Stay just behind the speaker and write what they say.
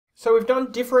So we've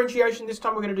done differentiation. This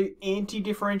time we're going to do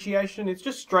anti-differentiation. It's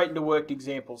just straight into worked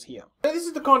examples here. So this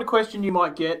is the kind of question you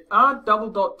might get. R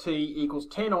double dot t equals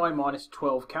 10i minus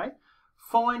 12k.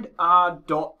 Find R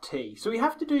dot t. So we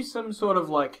have to do some sort of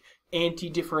like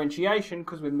anti-differentiation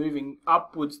because we're moving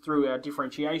upwards through our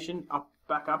differentiation,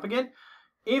 back up again.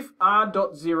 If R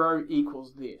dot 0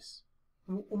 equals this.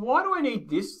 Why do I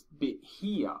need this bit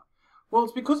here? Well,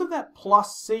 it's because of that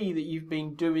plus c that you've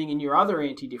been doing in your other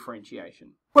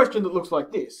anti-differentiation. Question that looks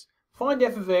like this. Find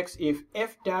f of x if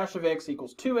f dash of x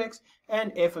equals 2x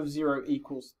and f of 0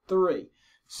 equals 3.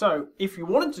 So if you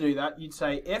wanted to do that, you'd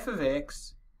say f of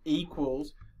x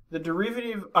equals the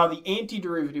derivative, the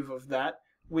antiderivative of that,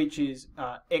 which is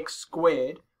x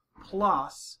squared,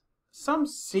 plus some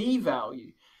c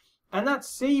value. And that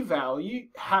c value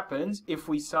happens if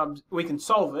we can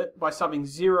solve it by subbing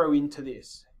 0 into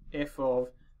this. F of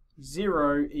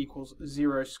 0 equals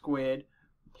 0 squared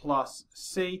plus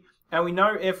c. And we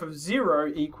know f of 0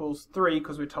 equals 3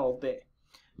 because we're told there.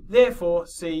 Therefore,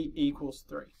 c equals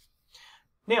 3.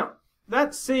 Now,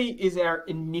 that c is our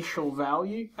initial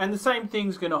value, and the same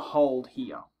thing's going to hold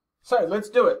here. So let's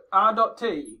do it. R dot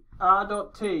t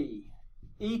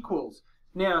equals.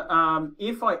 Now,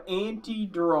 if I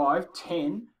anti-derive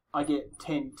 10, I get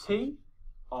 10t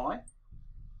I.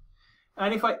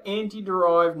 And if I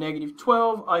anti-derive negative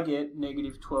 12, I get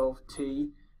negative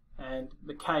 12t and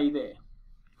the k there.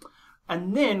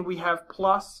 And then we have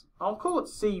plus, I'll call it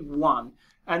c1,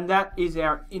 and that is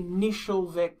our initial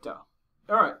vector.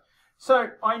 All right,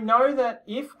 so I know that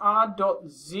if r dot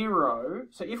 0,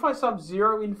 so if I sub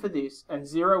 0 in for this and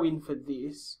 0 in for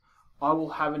this, I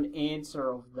will have an answer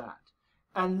of that.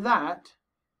 And that,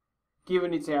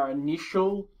 given it's our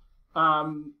initial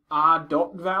r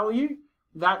dot value,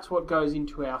 that's what goes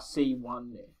into our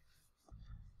C1 there.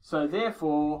 So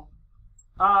therefore,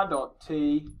 R dot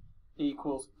t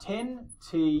equals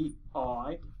 10ti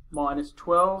minus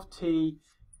 12tk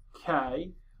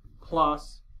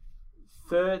plus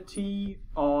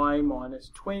 30i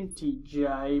minus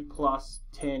 20j plus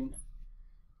 10k.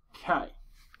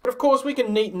 But of course we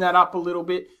can neaten that up a little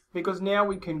bit because now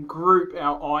we can group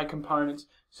our I components.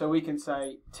 So we can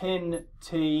say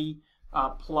 10t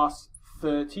plus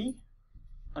 30.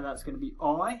 And that's going to be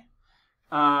I.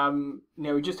 Now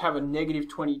we just have a negative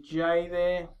 20j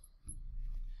there.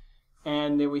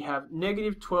 And then we have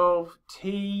negative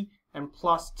 12t and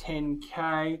plus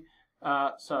 10k.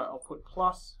 So I'll put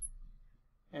plus.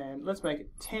 And let's make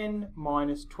it 10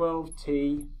 minus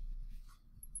 12t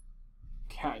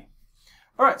k.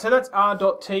 Alright, so that's r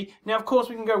dot t. Now of course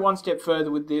we can go one step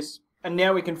further with this. And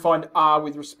now we can find r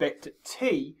with respect to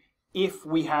t, if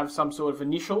we have some sort of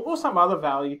initial or some other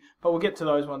value, but we'll get to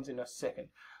those ones in a second.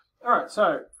 Alright,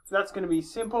 so that's going to be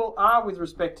simple. R with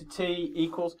respect to t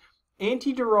equals,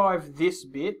 anti-derive this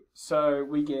bit, so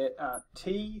we get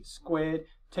t squared,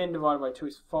 10 divided by 2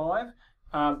 is 5,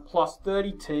 plus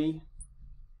 30t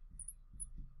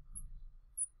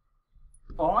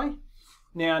I.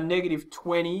 Now negative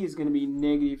 20 is going to be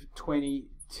negative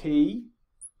 20t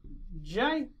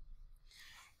j.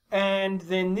 And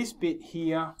then this bit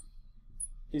here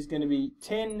is going to be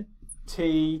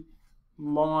 10t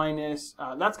minus,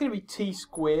 that's going to be t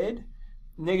squared.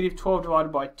 Negative 12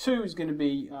 divided by 2 is going to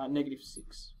be negative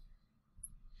 6.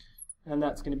 And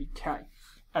that's going to be k.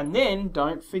 And then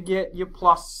don't forget your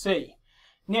plus c.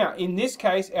 Now, in this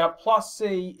case, our plus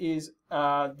c is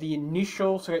the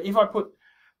initial. So if I put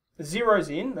zeros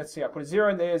in, let's see, I put a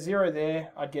 0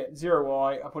 there, I'd get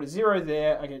 0i. I put a 0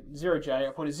 there, I get 0j.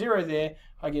 I put a 0 there,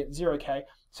 I get 0k.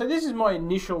 So this is my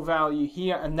initial value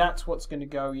here, and that's what's going to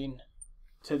go in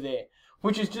to there,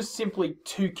 which is just simply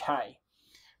 2k.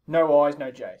 No i's,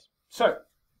 no j's. So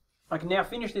I can now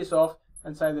finish this off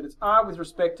and say that it's r with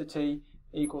respect to t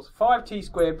equals 5t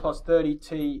squared plus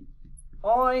 30t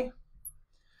I,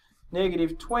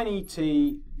 negative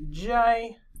 20t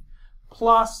j,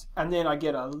 plus, and then I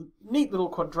get a neat little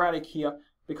quadratic here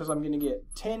because I'm going to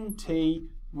get 10t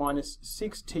minus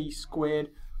 6t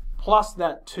squared plus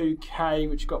that 2k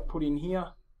which got put in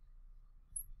here.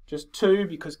 Just 2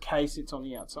 because k sits on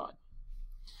the outside.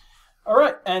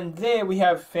 Alright, and there we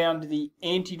have found the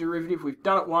antiderivative. We've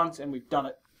done it once and we've done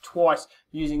it twice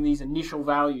using these initial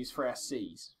values for our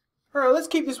c's. Alright, let's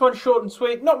keep this one short and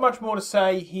sweet. Not much more to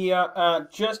say here.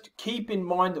 Just keep in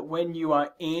mind that when you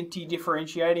are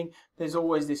anti-differentiating, there's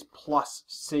always this plus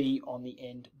c on the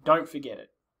end. Don't forget it.